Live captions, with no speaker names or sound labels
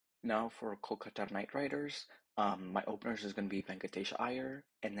Now for Kolkata Knight Riders, my openers is going to be Venkatesh Iyer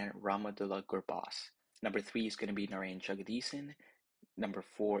and then Ramadullah Gurbaz. Number three is going to be Narayan Jagadisan. Number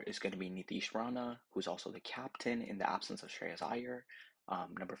four is going to be Nitish Rana, who's also the captain in the absence of Shreyas Iyer.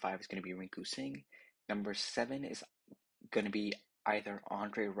 Number five is going to be Rinku Singh. Number seven is going to be either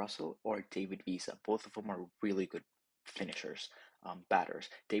Andre Russell or David Visa. Both of them are really good finishers, batters.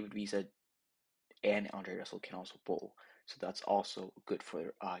 David Visa and Andre Russell can also bowl, so that's also good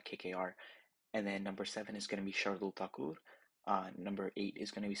for KKR. And then number seven is going to be Shardul Thakur. Number eight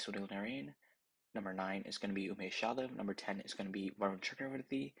is going to be Sunil Narayan. Number nine is going to be Umesh Yadav. Number 10 is going to be Varun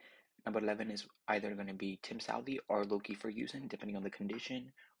Chakravarti. Number 11 is either going to be Tim Southee or Loki Ferguson, depending on the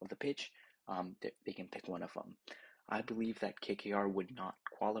condition of the pitch. They can pick one of them. I believe that KKR would not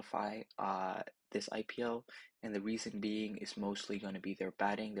qualify this IPL, and the reason being is mostly going to be their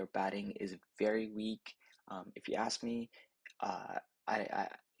batting. Their batting is very weak. If you ask me, uh,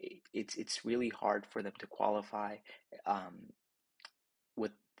 it's really hard for them to qualify um,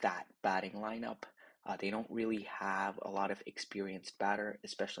 with that batting lineup. They don't really have a lot of experienced batter,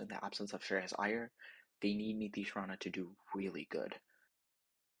 especially in the absence of Shreyas Iyer. They need Nitish Rana to do really good.